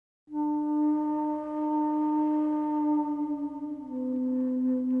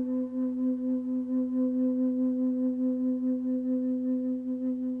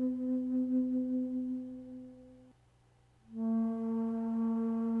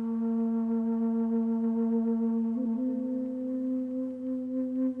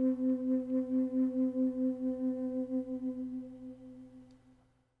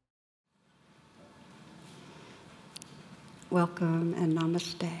welcome and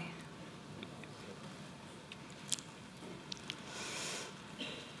namaste.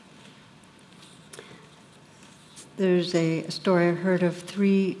 There's a story I heard of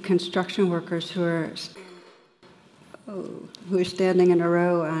 3 construction workers who are standing in a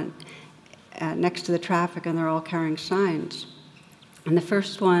row next to the traffic, and they're all carrying signs. And the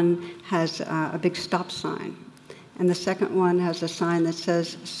first one has a big stop sign, and the second one has a sign that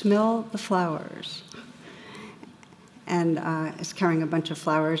says, "Smell the flowers," and is carrying a bunch of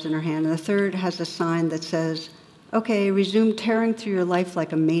flowers in her hand. And the third has a sign that says, "Okay, resume tearing through your life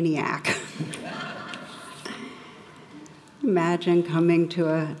like a maniac." Imagine coming to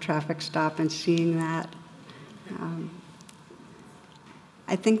a traffic stop and seeing that.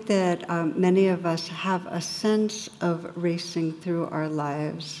 I think that many of us have a sense of racing through our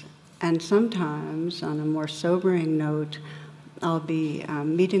lives, and sometimes, on a more sobering note, I'll be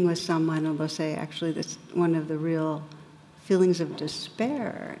meeting with someone and they'll say, actually, this one of the real feelings of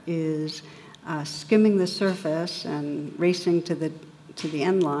despair is skimming the surface and racing to the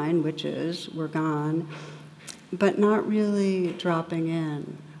end line, which is we're gone, but not really dropping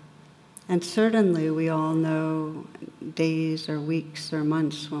in. And certainly we all know days or weeks or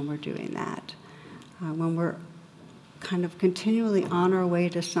months when we're doing that, when we're kind of continually on our way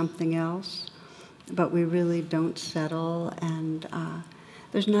to something else, but we really don't settle, and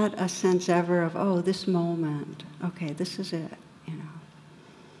there's not a sense ever of, oh, this moment, okay, this is it, you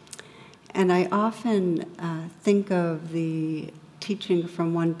know. And I often think of the teaching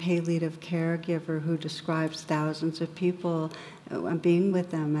from one palliative caregiver who describes thousands of people, being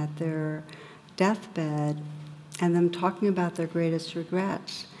with them at their deathbed and them talking about their greatest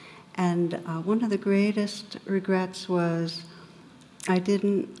regrets. And one of the greatest regrets was, I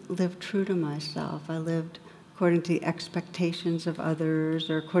didn't live true to myself. I lived according to the expectations of others,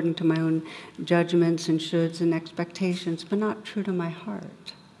 or according to my own judgments and shoulds and expectations, but not true to my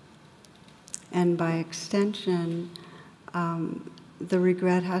heart. And by extension, the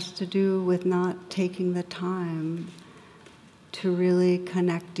regret has to do with not taking the time to really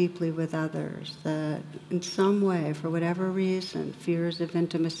connect deeply with others, that in some way, for whatever reason, fears of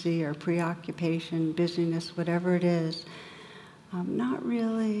intimacy or preoccupation, busyness, whatever it is, not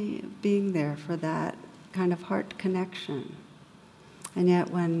really being there for that kind of heart connection. And yet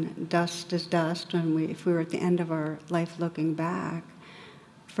when dust is dust, if we were at the end of our life looking back,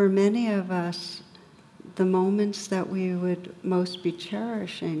 for many of us, the moments that we would most be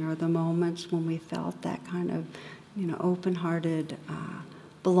cherishing are the moments when we felt that kind of, open-hearted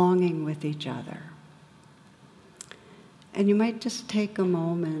belonging with each other. And you might just take a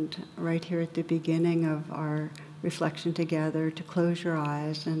moment right here at the beginning of our reflection together to close your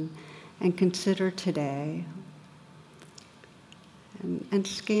eyes and consider today, and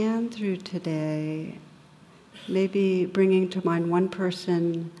scan through today, maybe bringing to mind one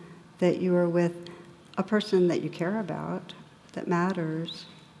person that you are with, a person that you care about, that matters.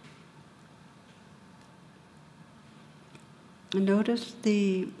 And notice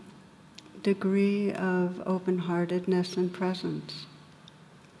the degree of open-heartedness and presence.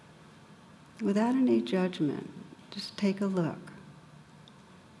 Without any judgment, just take a look.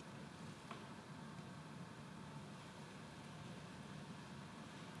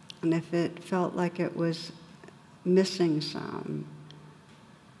 And if it felt like it was missing some,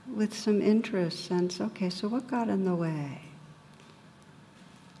 with some interest, sense, okay, so what got in the way?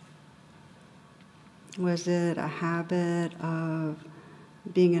 Was it a habit of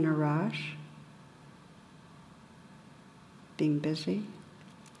being in a rush? Being busy?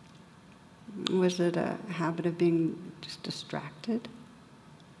 Was it a habit of being just distracted?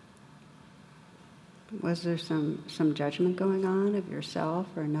 Was there some judgment going on of yourself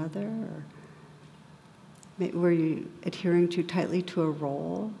or another? Or were you adhering too tightly to a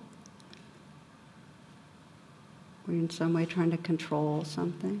role? Were you in some way trying to control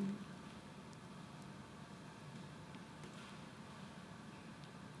something?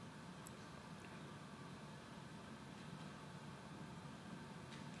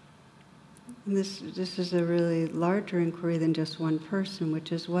 And this is a really larger inquiry than just one person,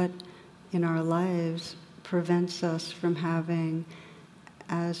 which is what in our lives prevents us from having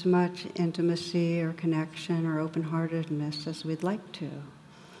as much intimacy or connection or open-heartedness as we'd like to,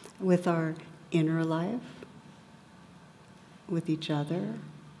 with our inner life, with each other,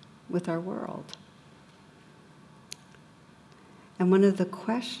 with our world. And one of the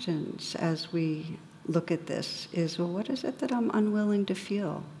questions as we look at this is, well, what is it that I'm unwilling to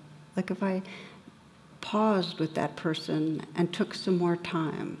feel? Like if I paused with that person and took some more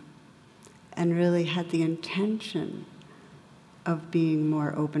time and really had the intention of being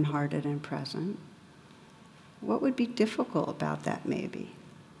more open-hearted and present, What would be difficult about that, maybe?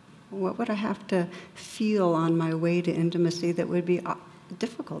 What would I have to feel on my way to intimacy that would be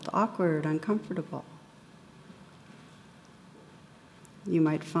difficult, awkward, uncomfortable? You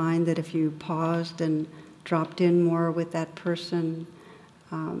might find that if you paused and dropped in more with that person,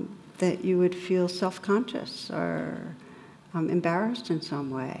 that you would feel self-conscious or embarrassed in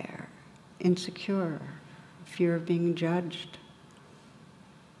some way, or insecure, fear of being judged.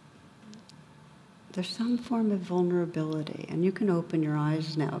 There's some form of vulnerability, and you can open your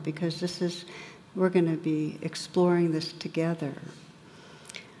eyes now, because we're going to be exploring this together.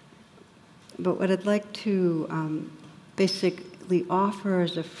 But what I'd like to basically offer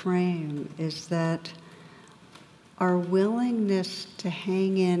as a frame is that our willingness to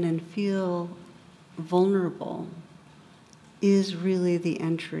hang in and feel vulnerable is really the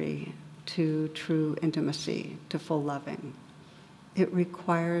entry to true intimacy, to full loving. It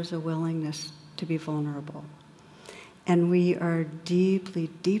requires a willingness to be vulnerable. And we are deeply,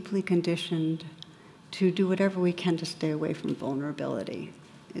 deeply conditioned to do whatever we can to stay away from vulnerability.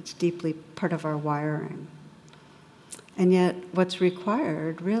 It's deeply part of our wiring. And yet, what's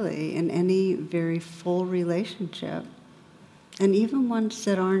required, really, in any very full relationship, and even ones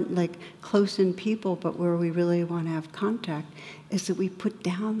that aren't like close-in people, but where we really want to have contact, is that we put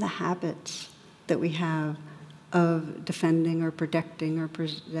down the habits that we have of defending or protecting or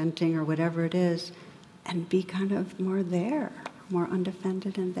presenting or whatever it is, and be kind of more there, more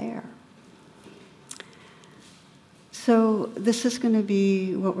undefended and there. So this is going to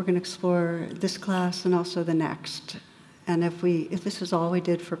be what we're going to explore this class and also the next. And if this is all we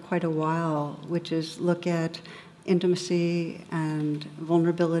did for quite a while, which is look at intimacy and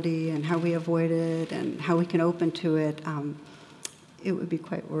vulnerability and how we avoid it and how we can open to it, it would be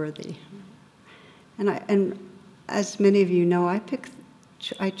quite worthy. And as many of you know, I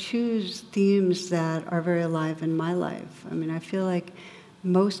choose themes that are very alive in my life. I mean, I feel like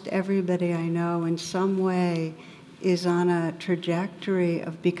most everybody I know in some way is on a trajectory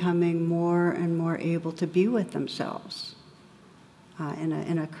of becoming more and more able to be with themselves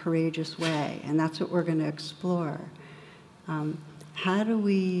in a courageous way, and that's what we're going to explore. How do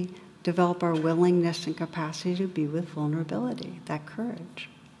we develop our willingness and capacity to be with vulnerability, that courage?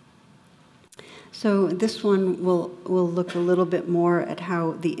 So this one will look a little bit more at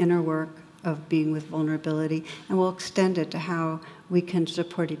how the inner work of being with vulnerability, and we'll extend it to how we can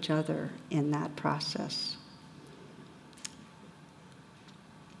support each other in that process.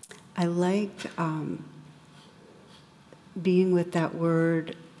 I like being with that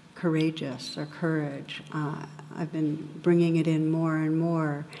word courageous or courage. I've been bringing it in more and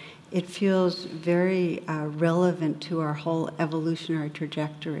more. It feels very relevant to our whole evolutionary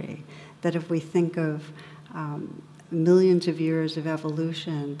trajectory, that if we think of millions of years of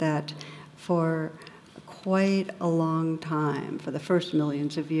evolution, that for quite a long time, for the first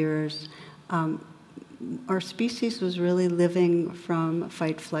millions of years, our species was really living from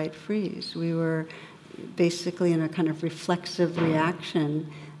fight, flight, freeze. We were basically in a kind of reflexive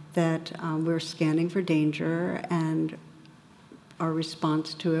reaction that we were scanning for danger, and our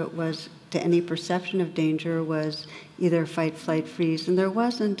response to it was, to any perception of danger, was either fight, flight, freeze. And there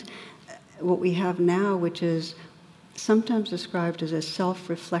wasn't what we have now, which is sometimes described as a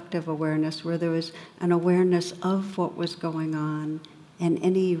self-reflective awareness, where there was an awareness of what was going on and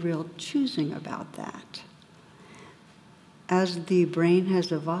any real choosing about that. As the brain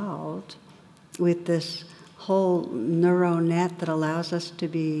has evolved with this whole neural net that allows us to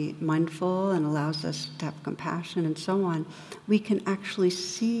be mindful and allows us to have compassion and so on, we can actually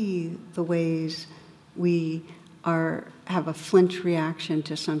see the ways we have a flinch reaction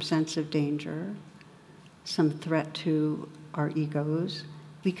to some sense of danger, some threat to our egos.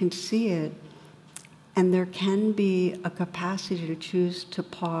 We can see it, and there can be a capacity to choose to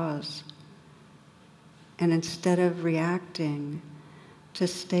pause, and instead of reacting, to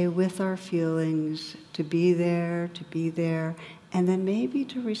stay with our feelings, to be there, and then maybe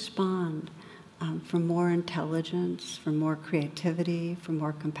to respond from more intelligence, from more creativity, from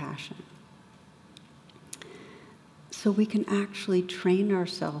more compassion. So we can actually train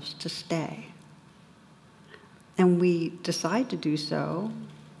ourselves to stay. And we decide to do so,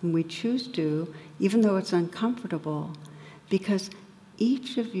 and we choose to, even though it's uncomfortable, because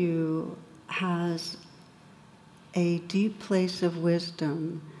each of you has a deep place of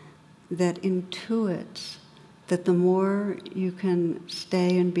wisdom that intuits that the more you can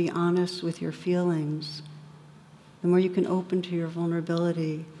stay and be honest with your feelings, the more you can open to your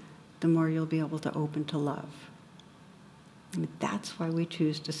vulnerability, the more you'll be able to open to love. I mean, that's why we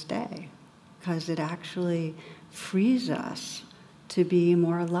choose to stay, because it actually frees us to be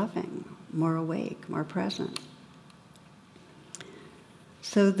more loving, more awake, more present.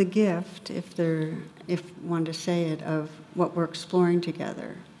 So the gift, if one to say it, of what we're exploring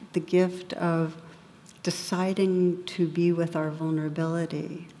together, the gift of deciding to be with our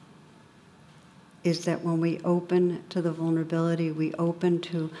vulnerability, is that when we open to the vulnerability, we open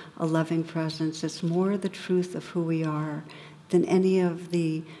to a loving presence. It's more the truth of who we are than any of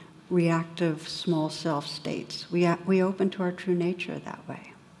the reactive small self states. We open to our true nature that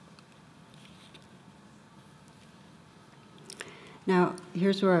way. Now,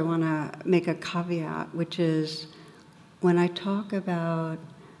 here's where I want to make a caveat, which is when I talk about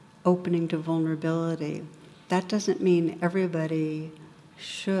opening to vulnerability, that doesn't mean everybody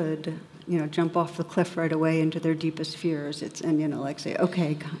should, jump off the cliff right away into their deepest fears. Like say,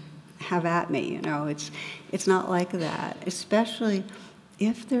 okay, have at me. It's not like that. Especially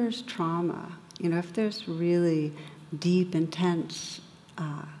if there's trauma, if there's really deep, intense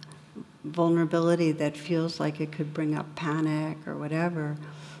vulnerability that feels like it could bring up panic or whatever,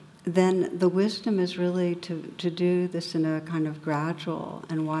 then the wisdom is really to do this in a kind of gradual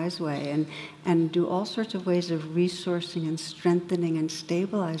and wise way, and do all sorts of ways of resourcing and strengthening and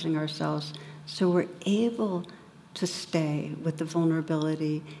stabilizing ourselves so we're able to stay with the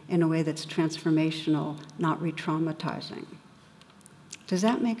vulnerability in a way that's transformational, not re-traumatizing. Does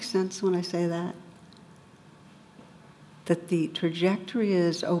that make sense when I say that? That the trajectory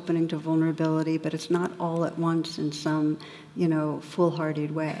is opening to vulnerability, but it's not all at once in some, foolhardy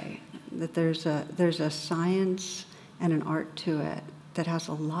way. That there's a science and an art to it that has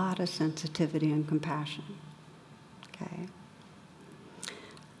a lot of sensitivity and compassion. Okay.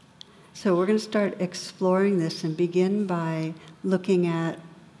 So we're going to start exploring this and begin by looking at,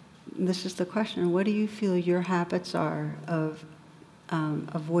 this is the question, what do you feel your habits are of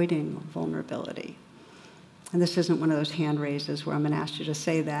avoiding vulnerability? And this isn't one of those hand raises where I'm going to ask you to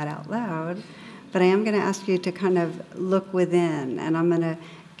say that out loud, but I am going to ask you to kind of look within, and I'm going to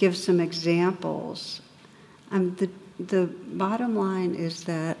give some examples. The bottom line is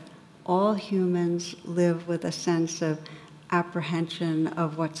that all humans live with a sense of apprehension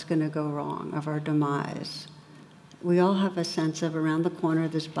of what's going to go wrong, of our demise. We all have a sense of around the corner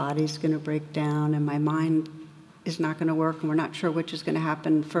this body's going to break down and my mind is not going to work, and we're not sure which is going to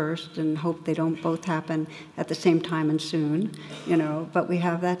happen first, and hope they don't both happen at the same time and soon, but we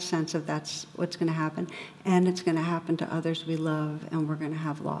have that sense of that's what's going to happen, and it's going to happen to others we love, and we're going to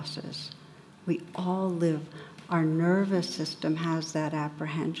have losses. We all live, our nervous system has that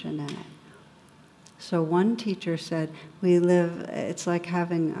apprehension in it. So one teacher said, it's like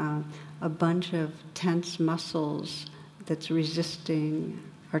having a bunch of tense muscles that's resisting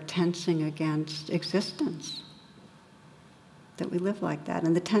or tensing against existence. That we live like that.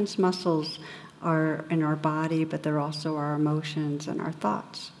 And the tense muscles are in our body, but they're also our emotions and our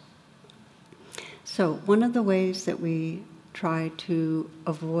thoughts. So one of the ways that we try to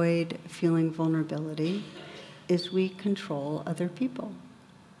avoid feeling vulnerability is we control other people.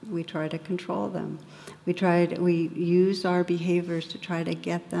 We try to control them. We use our behaviors to try to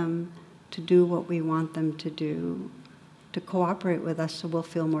get them to do what we want them to do, to cooperate with us so we'll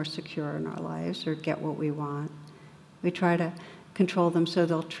feel more secure in our lives or get what we want. We try to control them so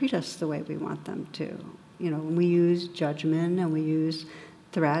they'll treat us the way we want them to. We use judgment, and we use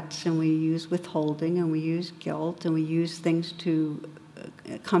threats, and we use withholding, and we use guilt, and we use things to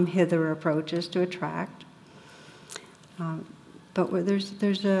come hither approaches to attract. But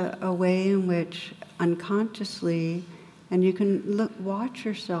there's a way in which unconsciously, and you can watch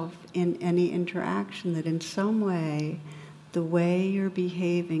yourself in any interaction that in some way, the way you're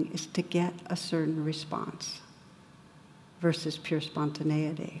behaving is to get a certain response versus pure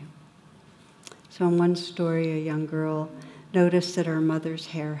spontaneity. So in one story, a young girl noticed that her mother's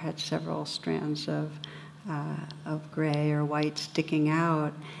hair had several strands of gray or white sticking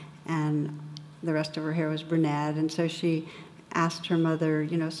out, and the rest of her hair was brunette. And so she asked her mother,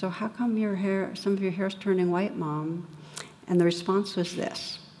 so how come some of your hair's turning white, Mom? And the response was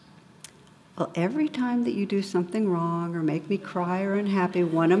this: well, every time that you do something wrong or make me cry or unhappy,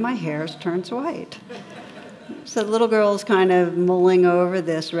 one of my hairs turns white. So the little girl's kind of mulling over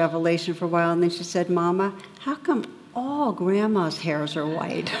this revelation for a while, and then she said, Mama, how come all Grandma's hairs are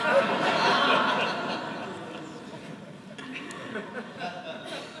white?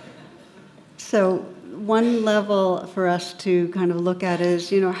 So one level for us to kind of look at is,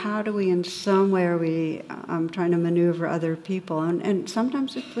 how do we in some way are we trying to maneuver other people? And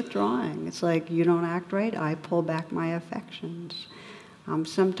sometimes it's withdrawing. It's like, you don't act right, I pull back my affections.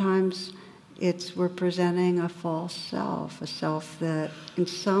 Sometimes we're presenting a false self, a self that in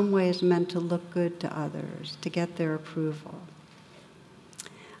some way is meant to look good to others, to get their approval.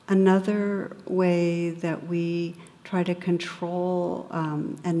 Another way that we try to control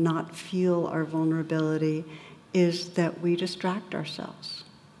and not feel our vulnerability is that we distract ourselves.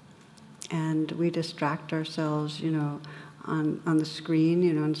 And we distract ourselves, on the screen,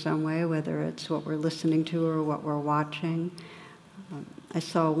 in some way, whether it's what we're listening to or what we're watching. I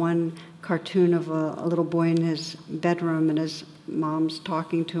saw one cartoon of a little boy in his bedroom, and his mom's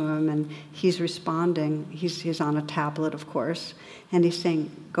talking to him, and he's responding. He's on a tablet, of course, and he's saying,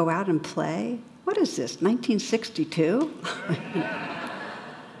 "Go out and play? What is this, 1962?"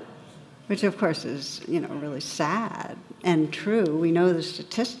 Which, of course, is, really sad and true. We know the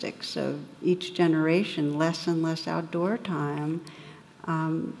statistics of each generation, less and less outdoor time,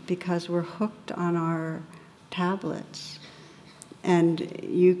 because we're hooked on our tablets. And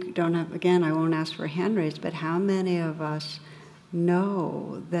you don't have, again, I won't ask for a hand raise, but how many of us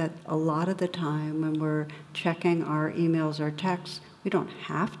know that a lot of the time when we're checking our emails or texts, we don't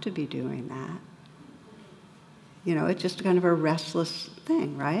have to be doing that. It's just kind of a restless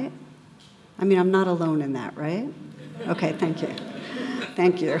thing, right? I mean, I'm not alone in that, right? Okay, thank you.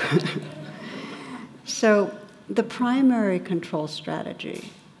 Thank you. So the primary control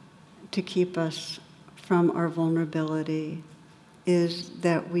strategy to keep us from our vulnerability is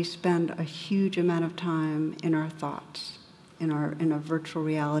that we spend a huge amount of time in our thoughts, in a virtual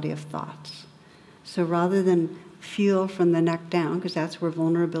reality of thoughts. So rather than feel from the neck down, because that's where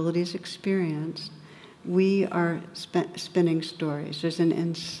vulnerability is experienced, we are spinning stories. There's an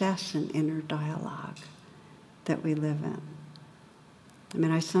incessant inner dialogue that we live in. I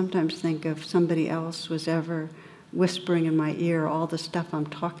mean, I sometimes think if somebody else was ever whispering in my ear all the stuff I'm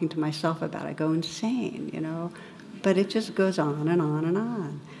talking to myself about, I go insane, But it just goes on and on and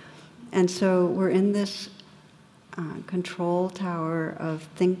on. And so we're in this control tower of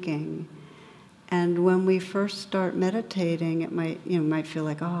thinking. And when we first start meditating, it might feel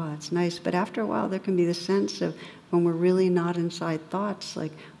like, oh, it's nice. But after a while, there can be the sense of when we're really not inside thoughts,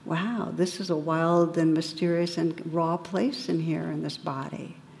 like, wow, this is a wild and mysterious and raw place in here in this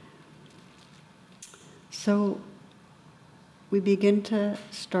body. So we begin to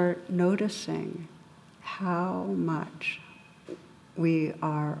start noticing how much we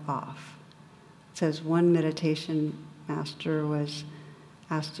are off. It says one meditation master was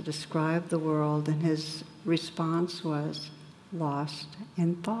asked to describe the world, and his response was lost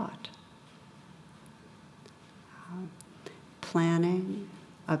in thought. Planning,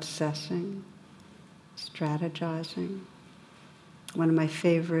 obsessing, strategizing. One of my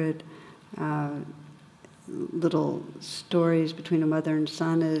favorite little stories between a mother and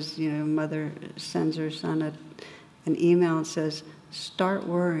son is, mother sends her son an email and says, "Start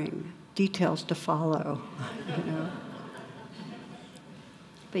worrying, details to follow."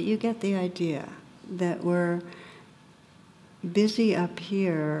 But you get the idea that we're busy up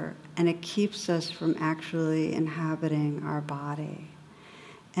here, and it keeps us from actually inhabiting our body.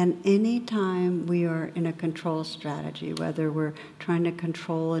 And any time we are in a control strategy, whether we're trying to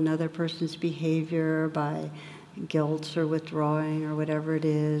control another person's behavior by guilt or withdrawing or whatever it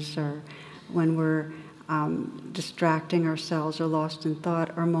is, or when we're distracting ourselves or lost in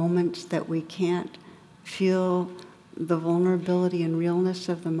thought, are moments that we can't feel the vulnerability and realness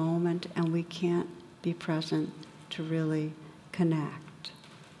of the moment, and we can't be present to really connect.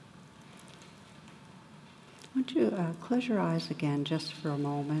 Won't you close your eyes again just for a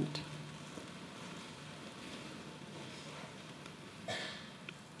moment?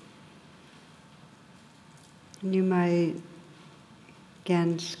 And you might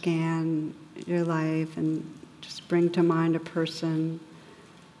again scan your life and just bring to mind a person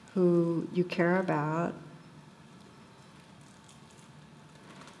who you care about,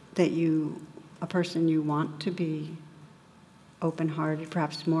 a person you want to be open-hearted,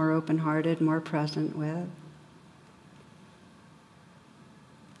 perhaps more open-hearted, more present with.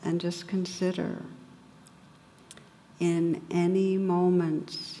 And just consider, in any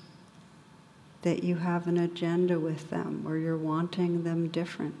moments that you have an agenda with them, or you're wanting them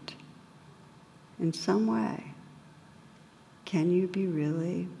different in some way, can you be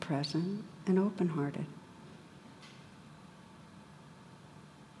really present and open-hearted?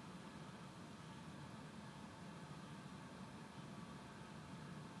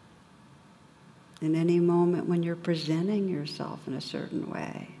 In any moment when you're presenting yourself in a certain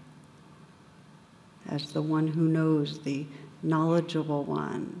way, as the one who knows, the knowledgeable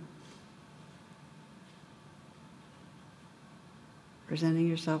one, presenting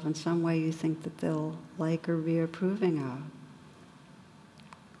yourself in some way you think that they'll like or be approving of.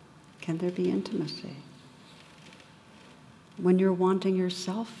 Can there be intimacy? When you're wanting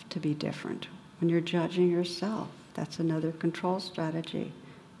yourself to be different, when you're judging yourself, that's another control strategy.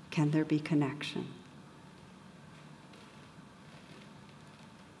 Can there be connection?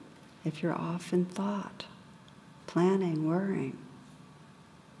 if you're off in thought, planning, worrying.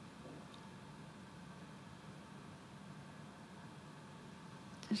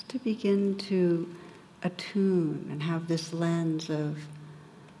 Just to begin to attune and have this lens of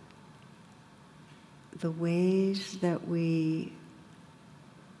the ways that we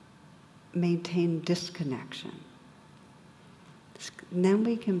maintain disconnection. And then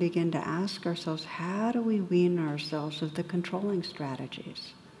we can begin to ask ourselves, how do we wean ourselves of the controlling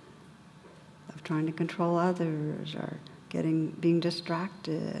strategies of trying to control others, or being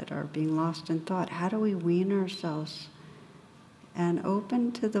distracted, or being lost in thought? How do we wean ourselves and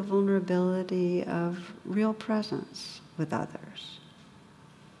open to the vulnerability of real presence with others?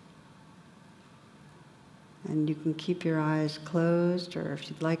 And you can keep your eyes closed, or if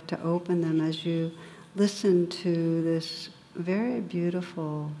you'd like to open them as you listen to this very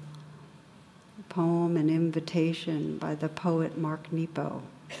beautiful poem and invitation by the poet Mark Nepo.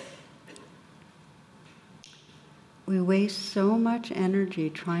 We waste so much energy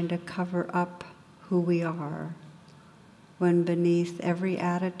trying to cover up who we are, when beneath every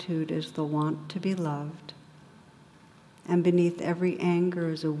attitude is the want to be loved, and beneath every anger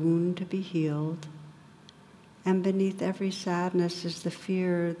is a wound to be healed, and beneath every sadness is the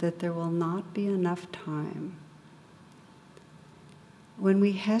fear that there will not be enough time. When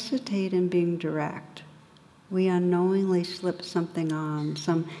we hesitate in being direct, we unknowingly slip something on,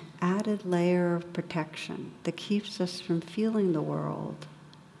 some added layer of protection that keeps us from feeling the world.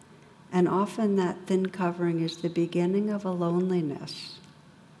 And often that thin covering is the beginning of a loneliness,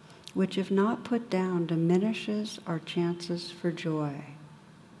 which, if not put down, diminishes our chances for joy.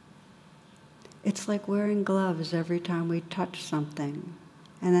 It's like wearing gloves every time we touch something,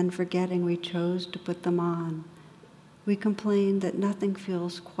 and then forgetting we chose to put them on. We complain that nothing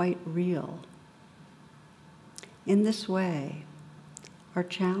feels quite real. In this way, our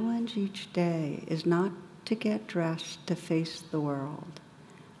challenge each day is not to get dressed to face the world,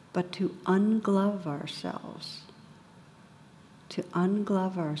 but to unglove ourselves. To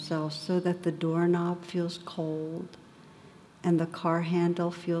unglove ourselves so that the doorknob feels cold, and the car handle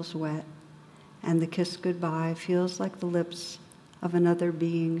feels wet, and the kiss goodbye feels like the lips of another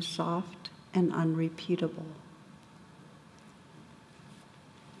being, soft and unrepeatable.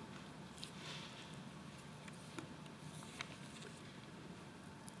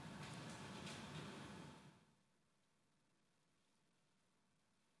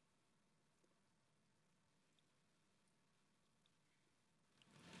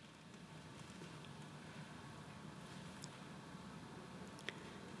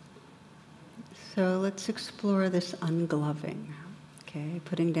 So let's explore this ungloving, okay?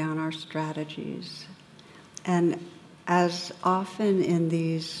 Putting down our strategies. And as often in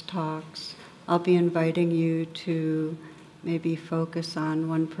these talks, I'll be inviting you to maybe focus on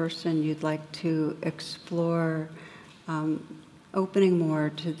one person you'd like to explore, opening more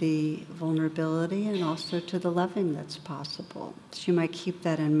to the vulnerability and also to the loving that's possible. So you might keep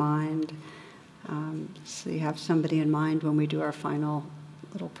that in mind. So you have somebody in mind when we do our final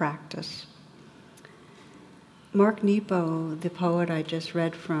little practice. Mark Nepo, the poet I just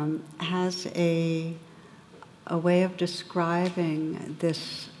read from, has a way of describing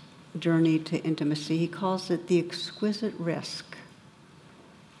this journey to intimacy. He calls it the exquisite risk.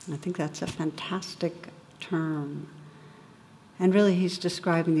 I think that's a fantastic term. And really he's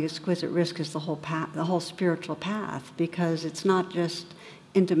describing the exquisite risk as the whole path, the whole spiritual path, because it's not just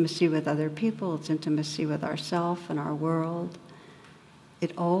intimacy with other people, it's intimacy with ourselves and our world.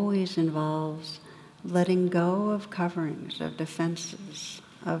 It always involves letting go of coverings, of defenses,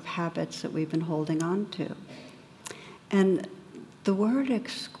 of habits that we've been holding on to. And the word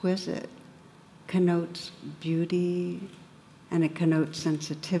exquisite connotes beauty, and it connotes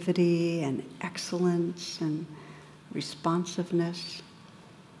sensitivity and excellence and responsiveness.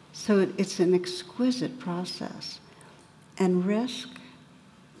 So it's an exquisite process. And risk,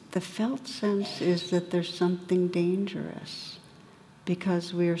 the felt sense is that there's something dangerous,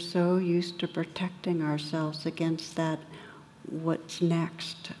 because we are so used to protecting ourselves against that what's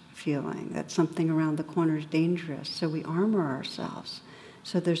next feeling, that something around the corner is dangerous. So we armor ourselves.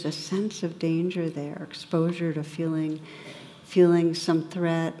 So there's a sense of danger there, exposure to feeling some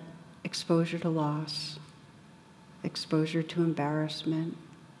threat, exposure to loss, exposure to embarrassment.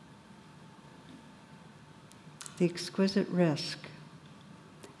 The exquisite risk.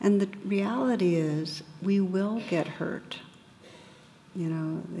 And the reality is, we will get hurt. You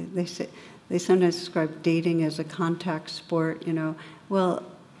know, they sometimes describe dating as a contact sport, you know. Well,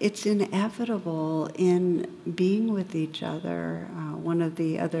 it's inevitable in being with each other. One of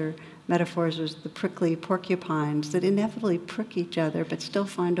the other metaphors was the prickly porcupines that inevitably prick each other but still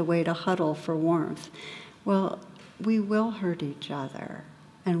find a way to huddle for warmth. Well, we will hurt each other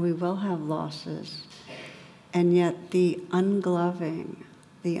and we will have losses. And yet the ungloving,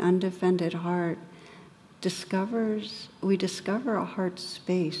 the undefended heart we discover a heart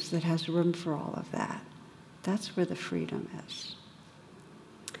space that has room for all of that. That's where the freedom is.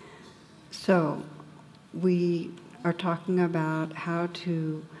 So we are talking about how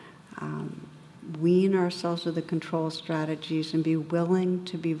to wean ourselves of the control strategies and be willing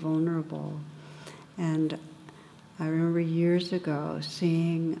to be vulnerable. And I remember years ago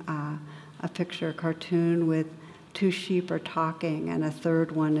seeing a picture, a cartoon with two sheep are talking and a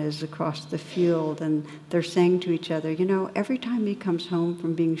third one is across the field, and they're saying to each other, you know, every time he comes home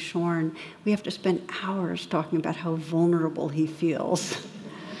from being shorn, we have to spend hours talking about how vulnerable he feels.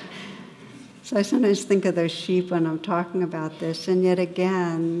 So I sometimes think of those sheep when I'm talking about this, and yet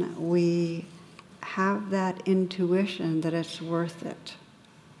again, we have that intuition that it's worth it.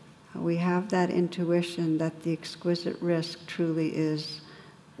 We have that intuition that the exquisite risk truly is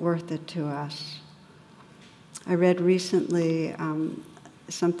worth it to us. I read recently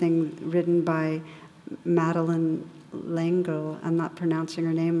something written by Madeleine L'Engle. I'm not pronouncing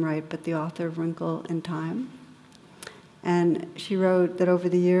her name right, but the author of Wrinkle in Time. And she wrote that over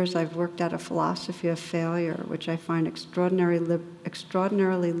the years I've worked out a philosophy of failure, which I find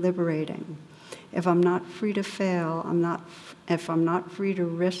extraordinarily liberating. If I'm not free to fail, if I'm not free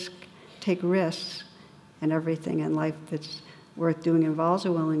to take risks, and everything in life that's worth doing involves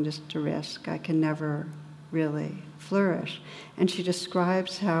a willingness to risk, I can never really flourish. And she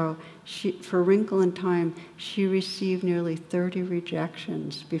describes how for Wrinkle in Time, she received nearly 30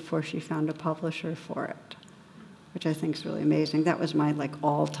 rejections before she found a publisher for it, which I think is really amazing. That was my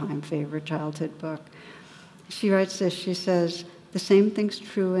all-time favorite childhood book. She writes this, she says, the same thing's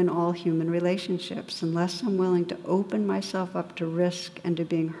true in all human relationships. Unless I'm willing to open myself up to risk and to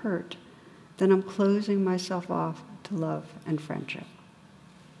being hurt, then I'm closing myself off to love and friendship.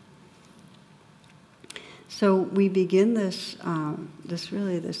 So we begin this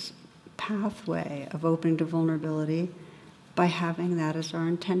pathway of opening to vulnerability by having that as our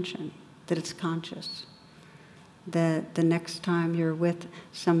intention, that it's conscious. That the next time you're with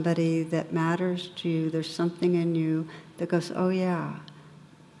somebody that matters to you, there's something in you that goes, oh yeah,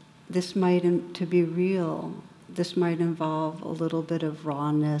 this might, to be real, this might involve a little bit of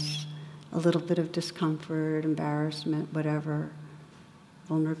rawness, a little bit of discomfort, embarrassment, whatever,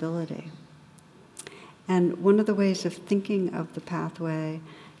 vulnerability. And one of the ways of thinking of the pathway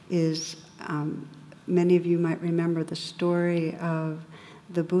is, many of you might remember the story of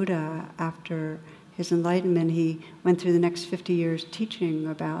the Buddha after his enlightenment. He went through the next 50 years teaching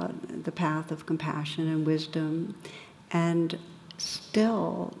about the path of compassion and wisdom, and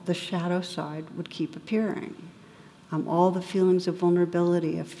still the shadow side would keep appearing. All the feelings of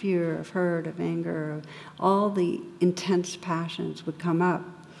vulnerability, of fear, of hurt, of anger, all the intense passions would come up.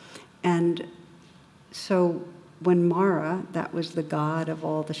 And so when Mara, that was the god of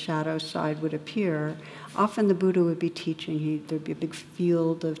all the shadow side, would appear, often the Buddha would be teaching. There'd be a big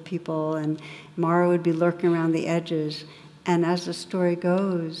field of people, and Mara would be lurking around the edges. And as the story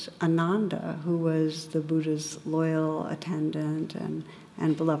goes, Ananda, who was the Buddha's loyal attendant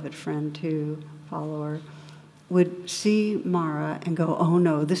and beloved friend too, follower, would see Mara and go, oh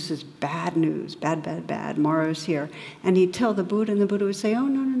no, this is bad news, bad, bad, bad, Mara's here. And he'd tell the Buddha, and the Buddha would say, oh,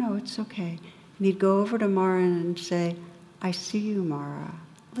 no, no, no, it's okay. And he'd go over to Mara and say, I see you, Mara,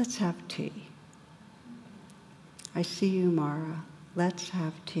 let's have tea. I see you, Mara, let's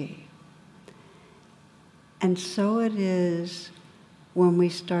have tea. And so it is when we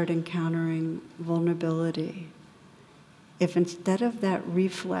start encountering vulnerability. If instead of that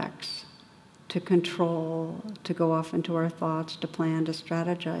reflex to control, to go off into our thoughts, to plan, to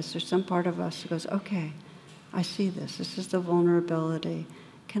strategize, there's some part of us that goes, okay, I see this. This is the vulnerability.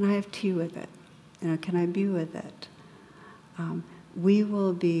 Can I have tea with it? Can I be with it? We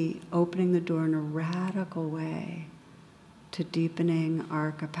will be opening the door in a radical way to deepening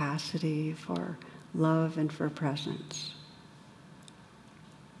our capacity for love and for presence.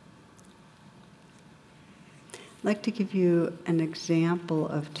 I'd like to give you an example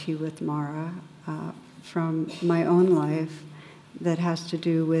of Tea with Mara from my own life that has to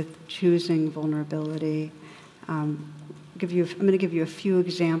do with choosing vulnerability. I'm going to give you a few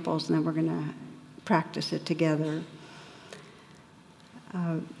examples, and then we're going to practice it together.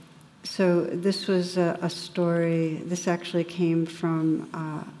 So this was a story. This actually came from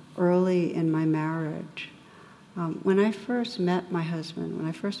early in my marriage. When I first met my husband, when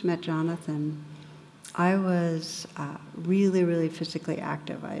I first met Jonathan, I was really, really physically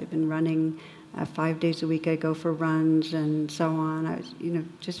active. I had been running 5 days a week. I'd go for runs and so on. I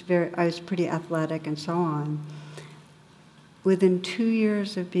was, I was pretty athletic and so on. Within 2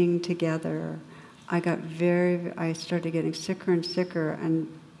 years of being together, I started getting sicker and sicker, and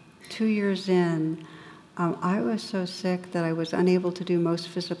 2 years in, I was so sick that I was unable to do most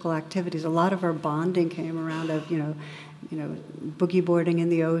physical activities. A lot of our bonding came around of, boogie boarding in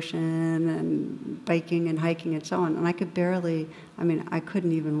the ocean and biking and hiking and so on. And I could barely, I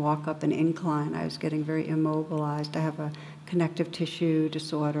couldn't even walk up an incline. I was getting very immobilized. I have a connective tissue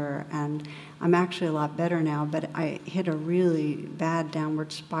disorder, and I'm actually a lot better now, but I hit a really bad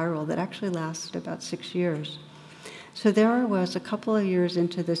downward spiral that actually lasted about 6 years. So there I was a couple of years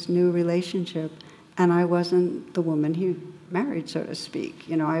into this new relationship, and I wasn't the woman he married, so to speak.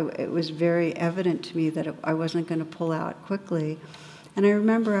 It was very evident to me that I wasn't going to pull out quickly. And I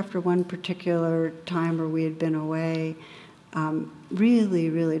remember after one particular time where we had been away, really,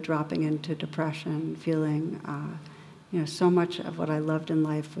 really dropping into depression, feeling, so much of what I loved in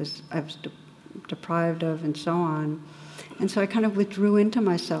life I was deprived of and so on. And so I kind of withdrew into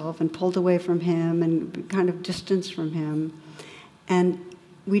myself and pulled away from him and kind of distanced from him. And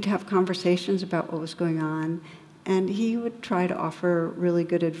we'd have conversations about what was going on, and he would try to offer really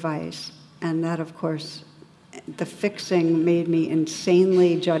good advice. And that, of course, the fixing made me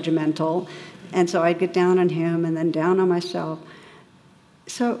insanely judgmental. And so I'd get down on him and then down on myself.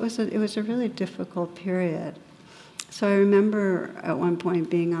 So it was a really difficult period. So I remember at one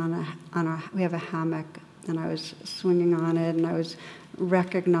point being we have a hammock, and I was swinging on it, and I was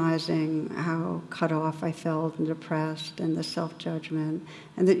recognizing how cut off I felt and depressed, and the self-judgment.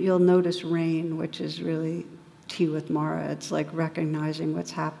 And that you'll notice rain, which is really tea with Mara. It's like recognizing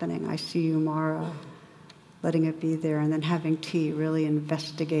what's happening. I see you, Mara, letting it be there, and then having tea, really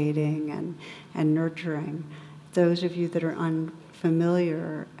investigating and nurturing. Those of you that are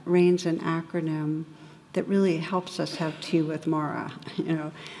unfamiliar, RAIN's an acronym that really helps us have tea with Mara.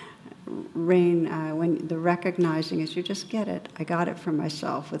 RAIN, when the recognizing is, you just get it. I got it for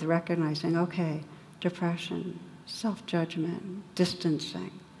myself with recognizing, okay, depression, self-judgment,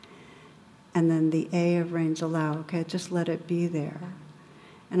 distancing. And then the A of RAIN's allow, okay, just let it be there.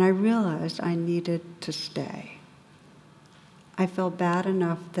 And I realized I needed to stay. I felt bad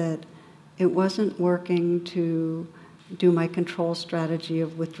enough that it wasn't working to do my control strategy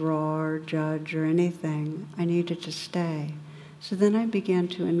of withdraw or judge or anything. I needed to stay. So then I began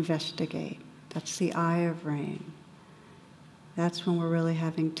to investigate. That's the I of RAIN. That's when we're really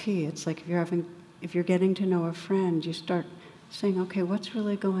having tea. It's like if you're getting to know a friend, you start saying, okay, what's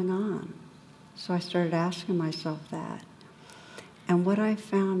really going on? So I started asking myself that. And what I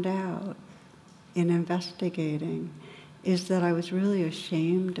found out in investigating is that I was really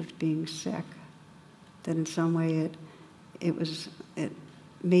ashamed of being sick. That in some way it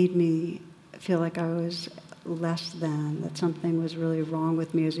made me feel like I was less than, that something was really wrong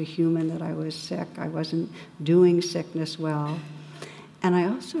with me as a human, that I was sick. I wasn't doing sickness well. And I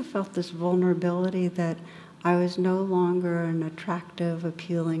also felt this vulnerability that I was no longer an attractive,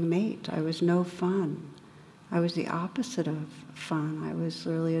 appealing mate. I was no fun. I was the opposite of fun. I was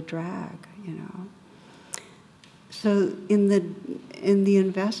really a drag, So in the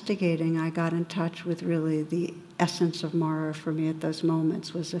investigating, I got in touch with really the essence of Mara for me at those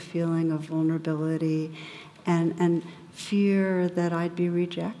moments, was a feeling of vulnerability and fear that I'd be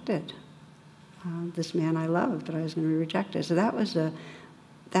rejected. This man I loved, but I was going to be rejected. So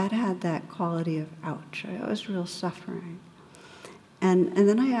that had that quality of ouch. I was real suffering. And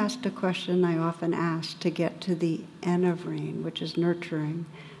then I asked a question I often ask to get to the N of RAIN, which is nurturing,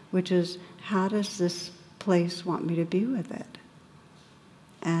 which is, how does this place want me to be with it?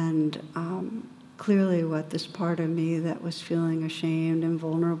 And clearly what this part of me that was feeling ashamed and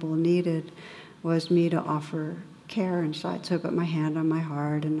vulnerable needed was me to offer care inside. So I put my hand on my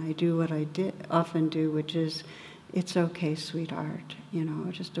heart, and I do what I often do, which is, it's okay, sweetheart.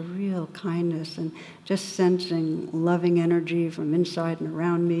 Just a real kindness and just sensing loving energy from inside and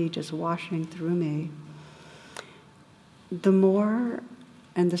around me, just washing through me. The more,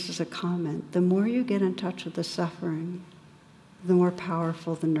 and this is a comment, the more you get in touch with the suffering, the more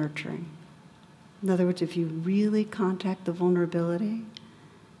powerful the nurturing. In other words, if you really contact the vulnerability,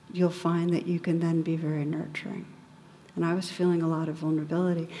 you'll find that you can then be very nurturing. And I was feeling a lot of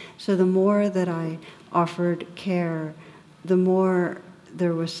vulnerability. So the more that I offered care, the more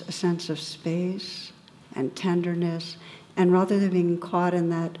there was a sense of space and tenderness. And rather than being caught in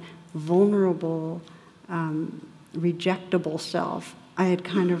that vulnerable, rejectable self, I had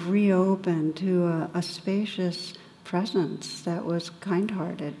kind of reopened to a spacious presence that was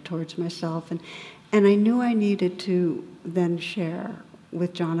kind-hearted towards myself. And I knew I needed to then share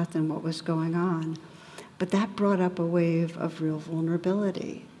with Jonathan what was going on. But that brought up a wave of real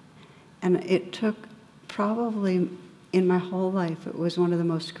vulnerability. And it took probably, in my whole life, it was one of the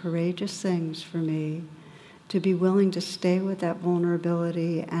most courageous things for me to be willing to stay with that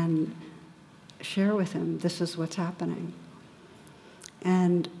vulnerability and share with him, this is what's happening.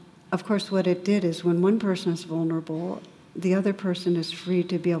 And of course, what it did is when one person is vulnerable, the other person is free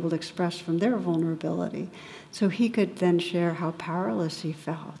to be able to express from their vulnerability. So he could then share how powerless he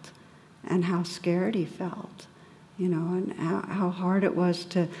felt and how scared he felt, you know, and how hard it was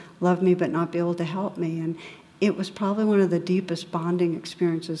to love me but not be able to help me. And it was probably one of the deepest bonding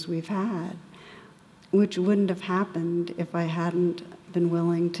experiences we've had, which wouldn't have happened if I hadn't been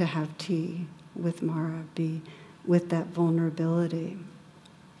willing to have tea with Mara, be with that vulnerability.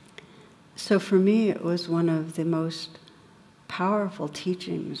 So for me, it was one of the most powerful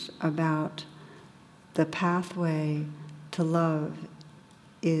teachings about the pathway to love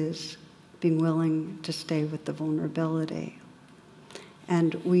is being willing to stay with the vulnerability.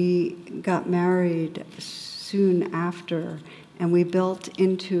 And we got married soon after, and we built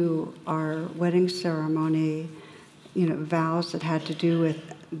into our wedding ceremony, you know, vows that had to do with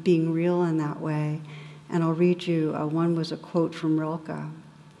being real in that way. And I'll read you, one was a quote from Rilke,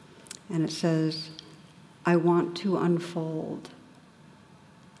 and it says, "I want to unfold.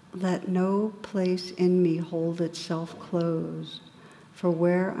 Let no place in me hold itself closed, for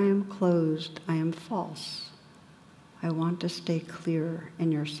where I am closed, I am false. I want to stay clear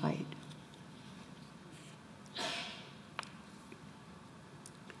in your sight."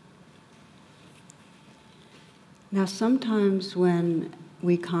 Now, sometimes when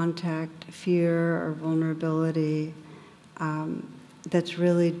we contact fear or vulnerability that's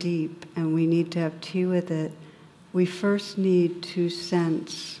really deep and we need to have tea with it, we first need to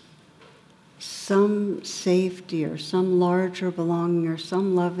sense some safety or some larger belonging or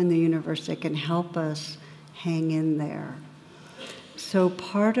some love in the universe that can help us hang in there. So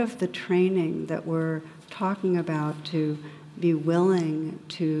part of the training that we're talking about to be willing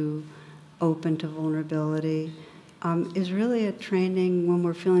to open to vulnerability is really a training when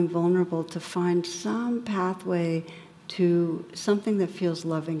we're feeling vulnerable to find some pathway to something that feels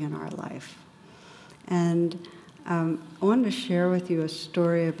loving in our life. And I wanted to share with you a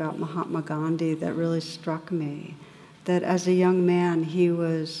story about Mahatma Gandhi that really struck me. That as a young man, he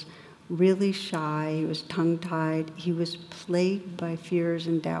was really shy, he was tongue-tied, he was plagued by fears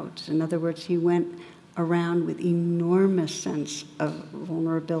and doubts. In other words, he went around with enormous sense of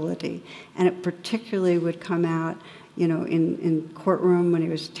vulnerability. And it particularly would come out, you know, in courtroom when he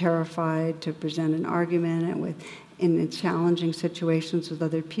was terrified to present an argument and in challenging situations with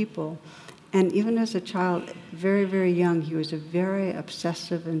other people. And even as a child, very, very young, he was a very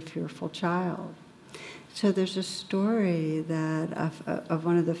obsessive and fearful child. So there's a story that of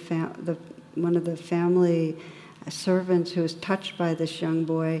one of the family servants who was touched by this young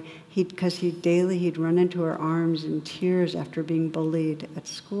boy, because he'd run into her arms in tears after being bullied at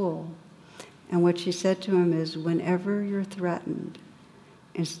school. And what she said to him is, whenever you're threatened,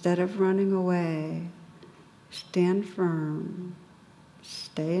 instead of running away, stand firm,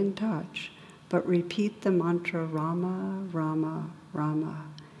 stay in touch, but repeat the mantra Rama, Rama, Rama,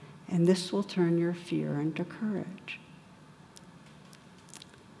 and this will turn your fear into courage.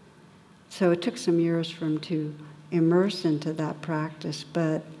 So it took some years for him to immerse into that practice,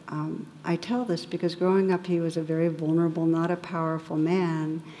 but I tell this because growing up he was a very vulnerable, not a powerful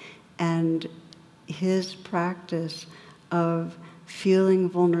man, and his practice of feeling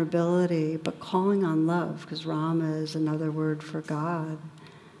vulnerability but calling on love, because Rama is another word for God,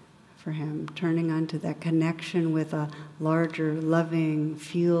 for him, turning onto that connection with a larger, loving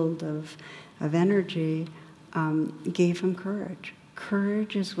field of energy, gave him courage.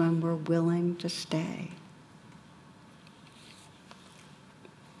 Courage is when we're willing to stay.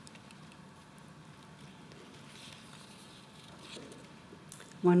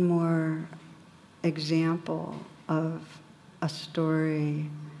 One more example of a story.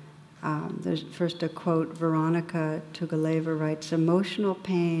 There's first a quote. Veronica Tugaleva writes, "Emotional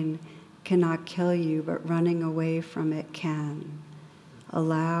pain cannot kill you, but running away from it can.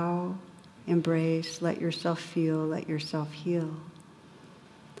 Allow, embrace, let yourself feel, let yourself heal."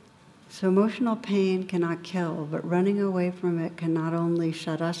 So emotional pain cannot kill, but running away from it can not only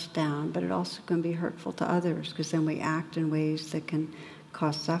shut us down, but it also can be hurtful to others, because then we act in ways that can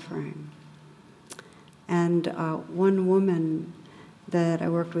cause suffering. And one woman that I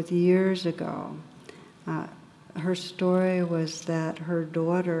worked with years ago, Her story was that her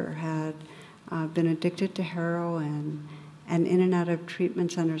daughter had been addicted to heroin and in and out of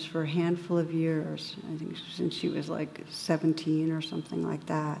treatment centers for a handful of years, I think since she was like 17 or something like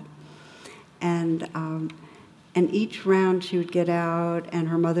that. And each round she would get out and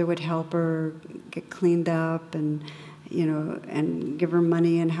her mother would help her get cleaned up and, you know, and give her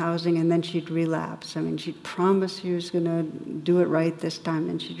money and housing, and then she'd relapse. I mean, she'd promise she was going to do it right this time,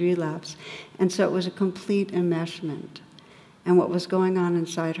 and she'd relapse. And so it was a complete enmeshment. And what was going on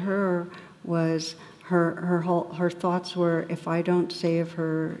inside her was her thoughts were, if I don't save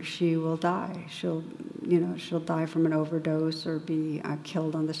her, she will die. She'll die from an overdose or be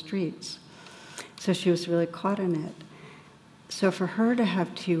killed on the streets. So she was really caught in it. So for her to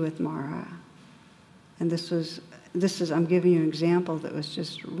have tea with Mara, and this is, I'm giving you an example that was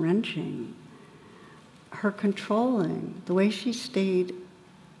just wrenching. Her controlling, the way she stayed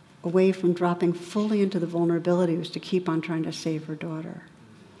away from dropping fully into the vulnerability was to keep on trying to save her daughter.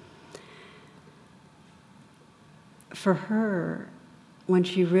 For her, when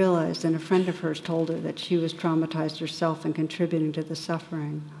she realized, and a friend of hers told her that she was traumatized herself and contributing to the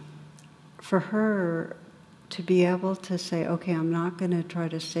suffering, for her to be able to say, okay, I'm not going to try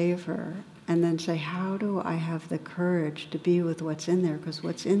to save her, and then say, how do I have the courage to be with what's in there? Because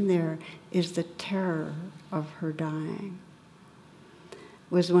what's in there is the terror of her dying.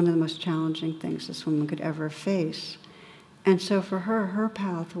 Was one of the most challenging things this woman could ever face. And so for her, her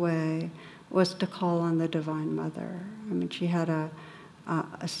pathway was to call on the Divine Mother. I mean, she had a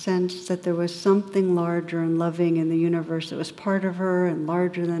sense that there was something larger and loving in the universe that was part of her and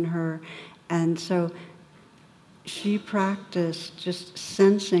larger than her. And so she practiced just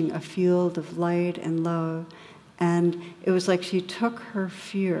sensing a field of light and love. And it was like she took her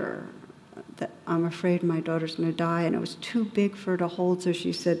fear that I'm afraid my daughter's going to die, and it was too big for her to hold, so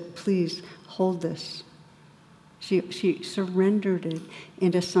she said, please hold this. She surrendered it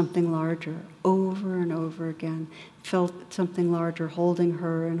into something larger over and over again, felt something larger holding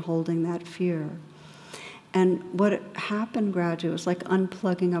her and holding that fear. And what happened gradually was like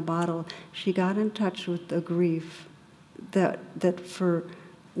unplugging a bottle. She got in touch with the grief that for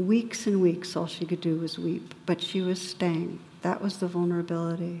weeks and weeks all she could do was weep, but she was staying. That was the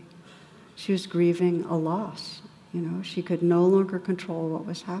vulnerability. She was grieving a loss. You know, she could no longer control what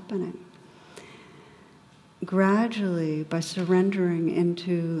was happening. Gradually, by surrendering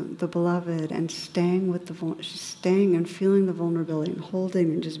into the beloved and staying with staying and feeling the vulnerability and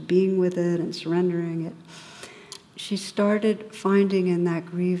holding and just being with it and surrendering it, she started finding in that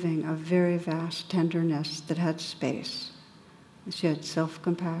grieving a very vast tenderness that had space. She had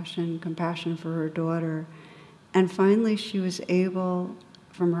self-compassion, compassion for her daughter, and finally she was able,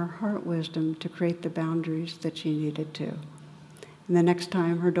 from her heart wisdom, to create the boundaries that she needed to. And the next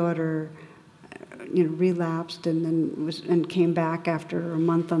time her daughter relapsed and came back after a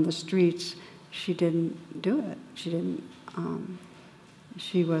month on the streets, she didn't do it.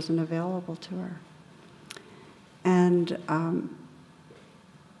 She wasn't available to her. And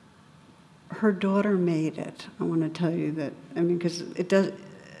her daughter made it. I want to tell you that, because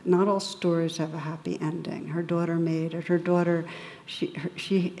not all stories have a happy ending. Her daughter made it. Her daughter,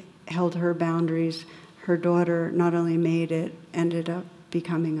 she held her boundaries. Her daughter not only made it, ended up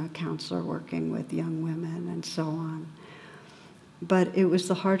becoming a counselor working with young women and so on. But it was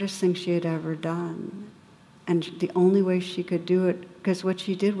the hardest thing she had ever done. And the only way she could do it, because what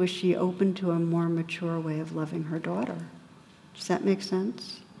she did was she opened to a more mature way of loving her daughter. Does that make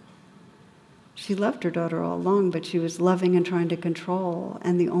sense? She loved her daughter all along, but she was loving and trying to control.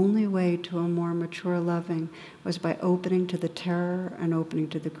 And the only way to a more mature loving was by opening to the terror and opening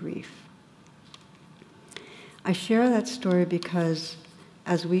to the grief. I share that story because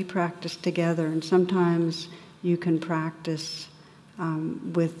as we practice together, and sometimes you can practice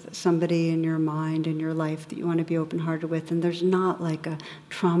with somebody in your mind, in your life that you want to be open-hearted with, and there's not like a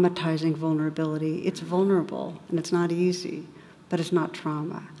traumatizing vulnerability. It's vulnerable, and it's not easy, but it's not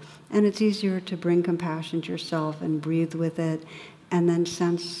trauma. And it's easier to bring compassion to yourself and breathe with it, and then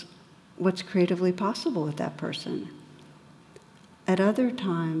sense what's creatively possible with that person. At other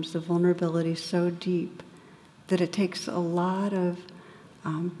times, the vulnerability is so deep that it takes a lot of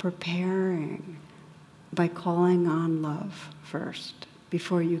preparing by calling on love first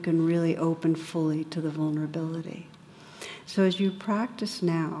before you can really open fully to the vulnerability. So as you practice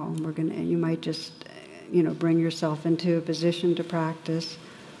now, you might just bring yourself into a position to practice.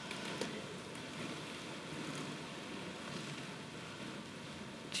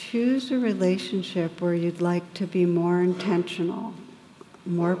 Choose a relationship where you'd like to be more intentional,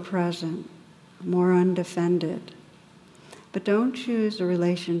 more present, more undefended. But don't choose a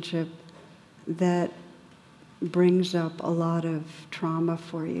relationship that brings up a lot of trauma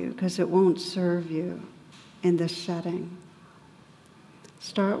for you because it won't serve you in this setting.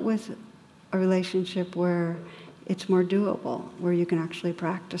 Start with a relationship where it's more doable, where you can actually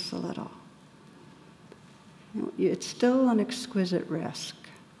practice a little. It's still an exquisite risk.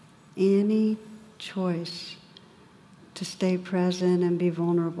 Any choice to stay present and be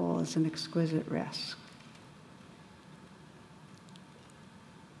vulnerable is an exquisite risk.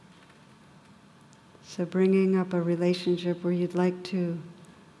 So bringing up a relationship where you'd like to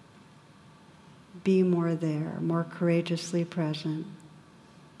be more there, more courageously present,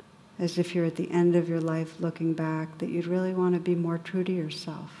 as if you're at the end of your life looking back, that you'd really want to be more true to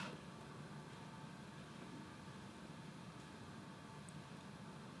yourself.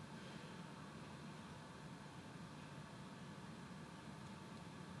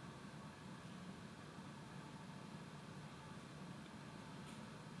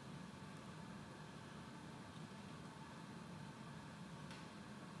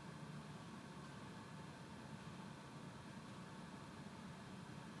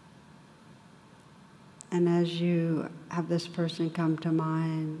 And as you have this person come to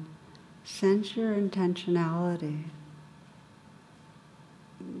mind, sense your intentionality,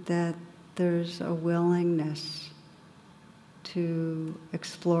 that there's a willingness to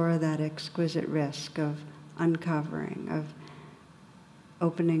explore that exquisite risk of uncovering, of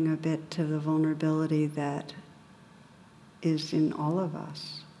opening a bit to the vulnerability that is in all of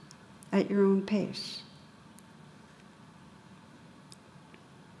us, at your own pace.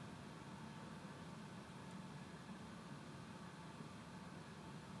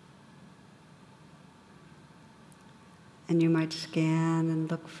 And you might scan and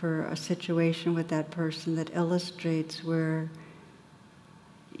look for a situation with that person that illustrates where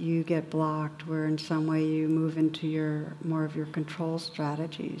you get blocked, where in some way you move into more of your control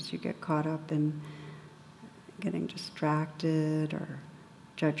strategies. You get caught up in getting distracted or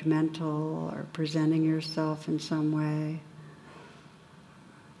judgmental or presenting yourself in some way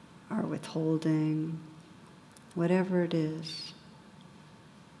or withholding, whatever it is,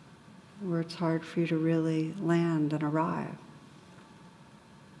 where it's hard for you to really land and arrive.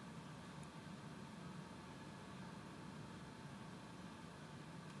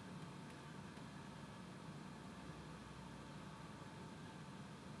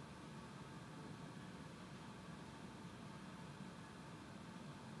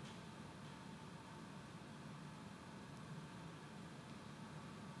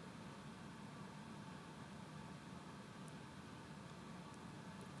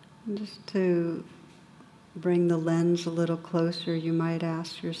 Just to bring the lens a little closer, you might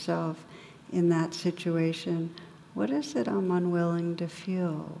ask yourself in that situation, what is it I'm unwilling to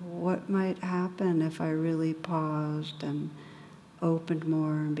feel? What might happen if I really paused and opened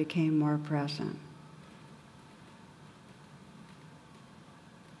more and became more present?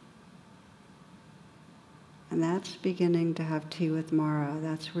 And that's beginning to have tea with Mara.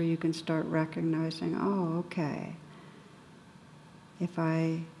 That's where you can start recognizing, oh, okay, if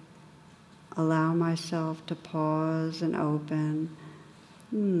I allow myself to pause and open,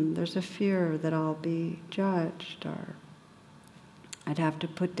 there's a fear that I'll be judged, or I'd have to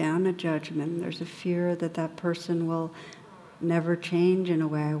put down a judgment. There's a fear that that person will never change in a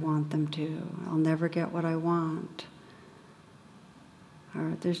way I want them to. I'll never get what I want.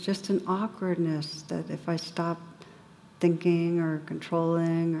 Or there's just an awkwardness that if I stop thinking or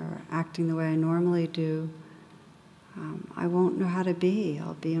controlling or acting the way I normally do, I won't know how to be.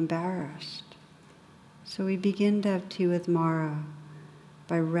 I'll be embarrassed. So we begin to have tea with Mara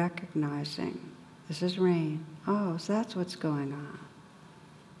by recognizing, this is rain. Oh, so that's what's going on.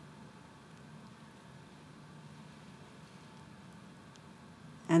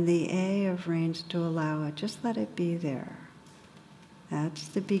 And the A of rain's to allow it. Just let it be there. That's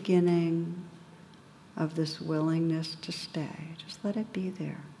the beginning of this willingness to stay. Just let it be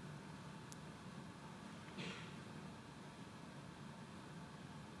there.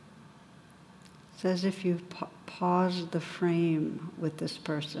 It's as if you've paused the frame with this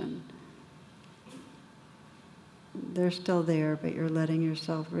person. They're still there, but you're letting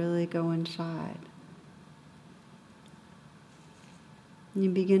yourself really go inside. And you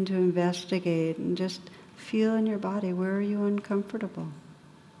begin to investigate and just feel in your body, where are you uncomfortable?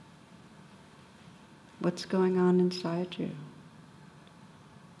 What's going on inside you?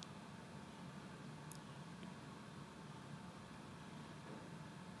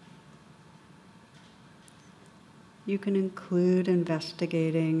 You can include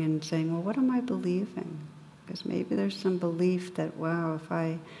investigating and saying, well, what am I believing? Because maybe there's some belief that, wow, if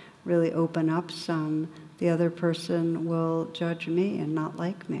I really open up some, the other person will judge me and not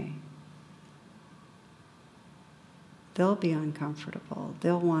like me. they'll be uncomfortable.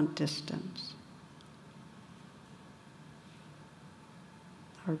 They'll want distance.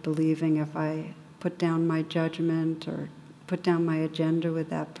 Or believing if I put down my judgment or put down my agenda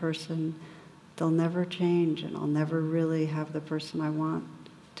with that person, they'll never change and I'll never really have the person I want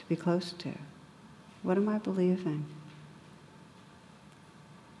to be close to. What am I believing?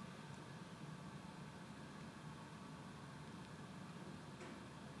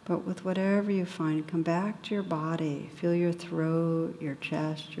 But with whatever you find, come back to your body. Feel your throat, your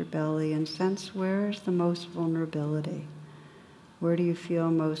chest, your belly, and sense where's the most vulnerability. Where do you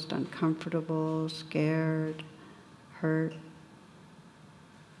feel most uncomfortable, scared, hurt,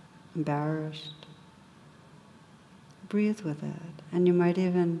 embarrassed? Breathe with it. And you might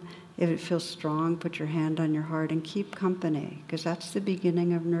even, if it feels strong, put your hand on your heart and keep company, because that's the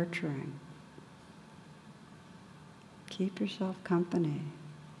beginning of nurturing. Keep yourself company.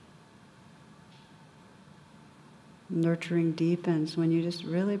 Nurturing deepens when you just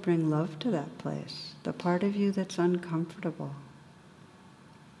really bring love to that place, the part of you that's uncomfortable.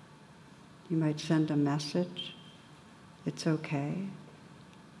 You might send a message, it's okay,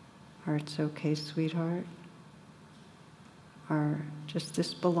 or it's okay, sweetheart, or just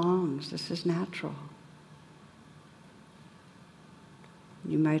this belongs, this is natural.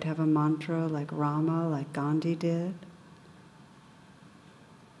 You might have a mantra like Rama, like Gandhi did.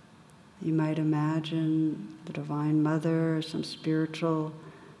 You might imagine the Divine Mother or some spiritual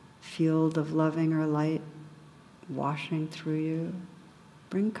field of loving or light washing through you.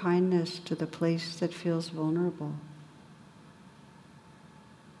 Bring kindness to the place that feels vulnerable.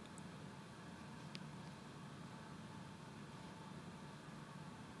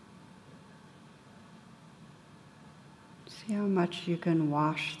 See how much you can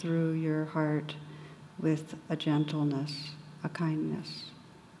wash through your heart with a gentleness, a kindness.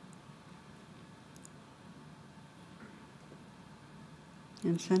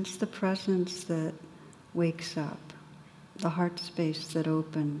 And sense the presence that wakes up, the heart space that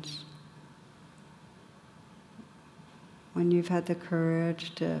opens. When you've had the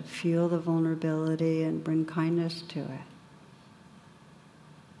courage to feel the vulnerability and bring kindness to it.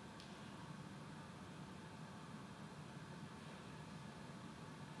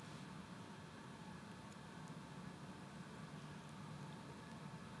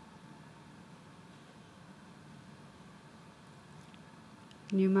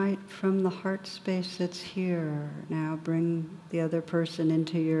 You might, from the heart space that's here, now bring the other person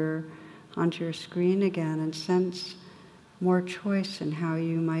onto your screen again and sense more choice in how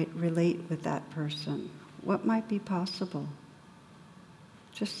you might relate with that person. What might be possible?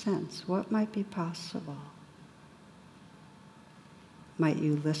 Just sense what might be possible. Might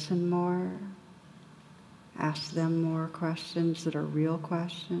you listen more? Ask them more questions that are real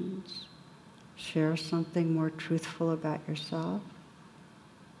questions? Share something more truthful about yourself?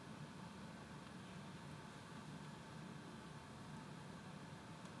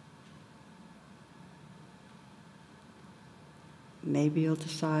 Maybe you'll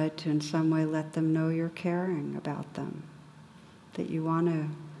decide to in some way let them know you're caring about them, that you want to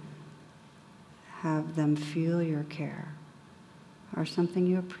have them feel your care, or something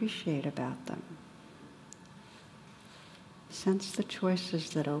you appreciate about them. Sense the choices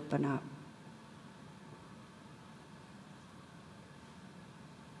that open up.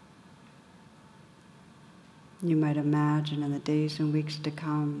 You might imagine in the days and weeks to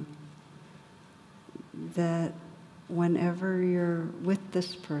come that whenever you're with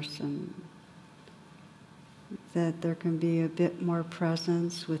this person, that there can be a bit more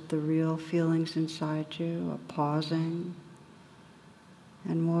presence with the real feelings inside you, a pausing,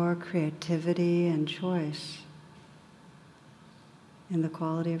 and more creativity and choice in the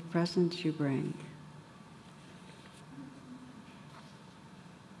quality of presence you bring.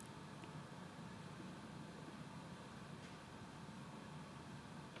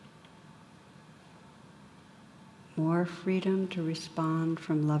 More freedom to respond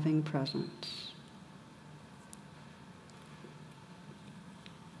from loving presence.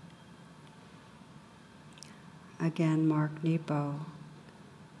 Again, Mark Nepo.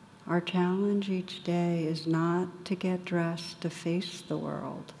 Our challenge each day is not to get dressed to face the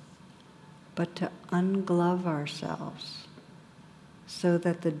world, but to unglove ourselves so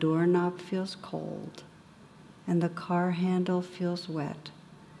that the doorknob feels cold and the car handle feels wet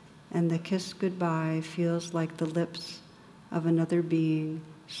and the kiss goodbye feels like the lips of another being,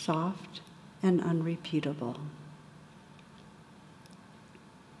 soft and unrepeatable.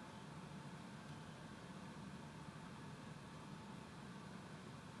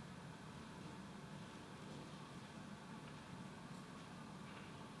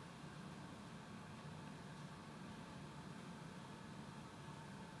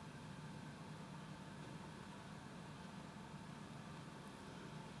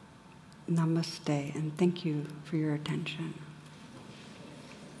 Namaste, and thank you for your attention.